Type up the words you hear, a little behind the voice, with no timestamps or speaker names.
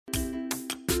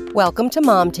Welcome to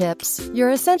Mom Tips, your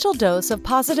essential dose of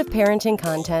positive parenting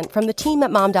content from the team at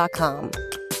mom.com.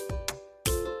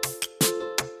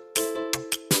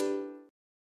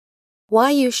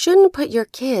 Why you shouldn't put your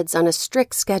kids on a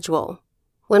strict schedule.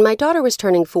 When my daughter was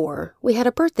turning 4, we had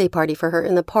a birthday party for her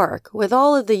in the park with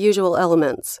all of the usual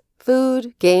elements: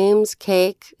 food, games,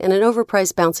 cake, and an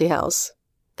overpriced bouncy house.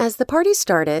 As the party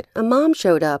started, a mom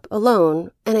showed up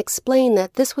alone and explained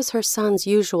that this was her son's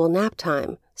usual nap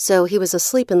time, so he was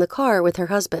asleep in the car with her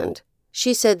husband.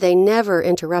 She said they never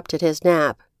interrupted his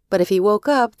nap, but if he woke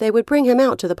up, they would bring him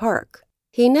out to the park.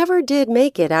 He never did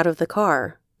make it out of the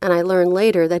car, and I learned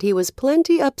later that he was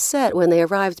plenty upset when they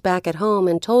arrived back at home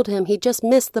and told him he just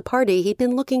missed the party he'd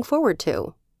been looking forward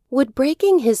to. Would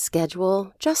breaking his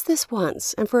schedule, just this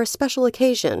once and for a special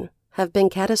occasion, have been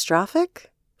catastrophic?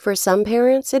 For some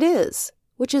parents, it is,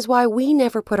 which is why we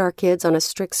never put our kids on a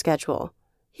strict schedule.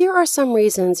 Here are some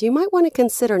reasons you might want to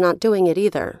consider not doing it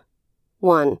either.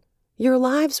 1. Your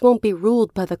lives won't be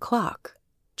ruled by the clock.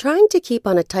 Trying to keep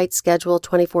on a tight schedule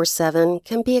 24/7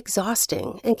 can be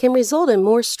exhausting and can result in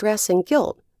more stress and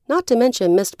guilt, not to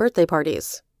mention missed birthday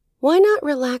parties. Why not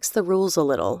relax the rules a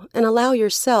little and allow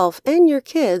yourself and your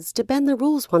kids to bend the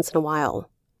rules once in a while?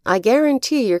 I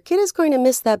guarantee your kid is going to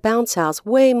miss that bounce house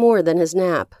way more than his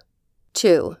nap.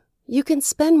 2. You can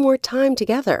spend more time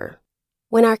together.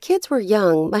 When our kids were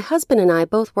young, my husband and I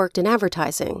both worked in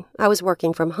advertising. I was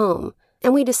working from home,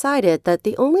 and we decided that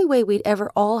the only way we'd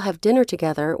ever all have dinner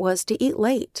together was to eat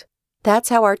late. That's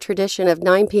how our tradition of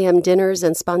 9 p.m. dinners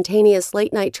and spontaneous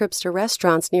late-night trips to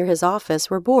restaurants near his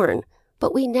office were born,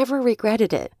 but we never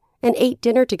regretted it and ate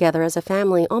dinner together as a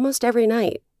family almost every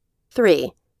night.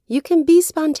 3. You can be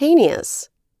spontaneous.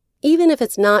 Even if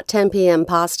it's not 10 p.m.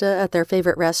 pasta at their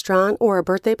favorite restaurant or a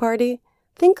birthday party,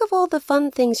 think of all the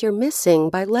fun things you're missing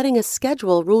by letting a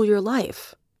schedule rule your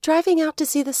life. Driving out to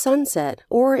see the sunset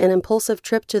or an impulsive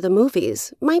trip to the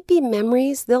movies might be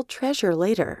memories they'll treasure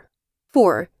later.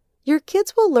 4. Your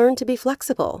kids will learn to be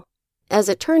flexible. As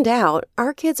it turned out,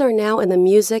 our kids are now in the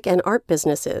music and art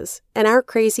businesses, and our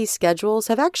crazy schedules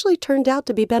have actually turned out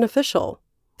to be beneficial.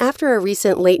 After a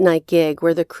recent late-night gig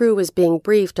where the crew was being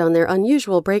briefed on their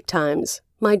unusual break times,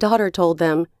 my daughter told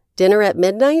them, "Dinner at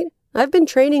midnight? I've been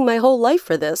training my whole life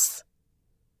for this."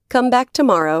 Come back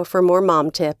tomorrow for more mom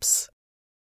tips.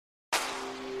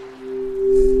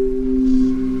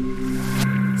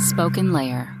 Spoken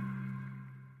Layer.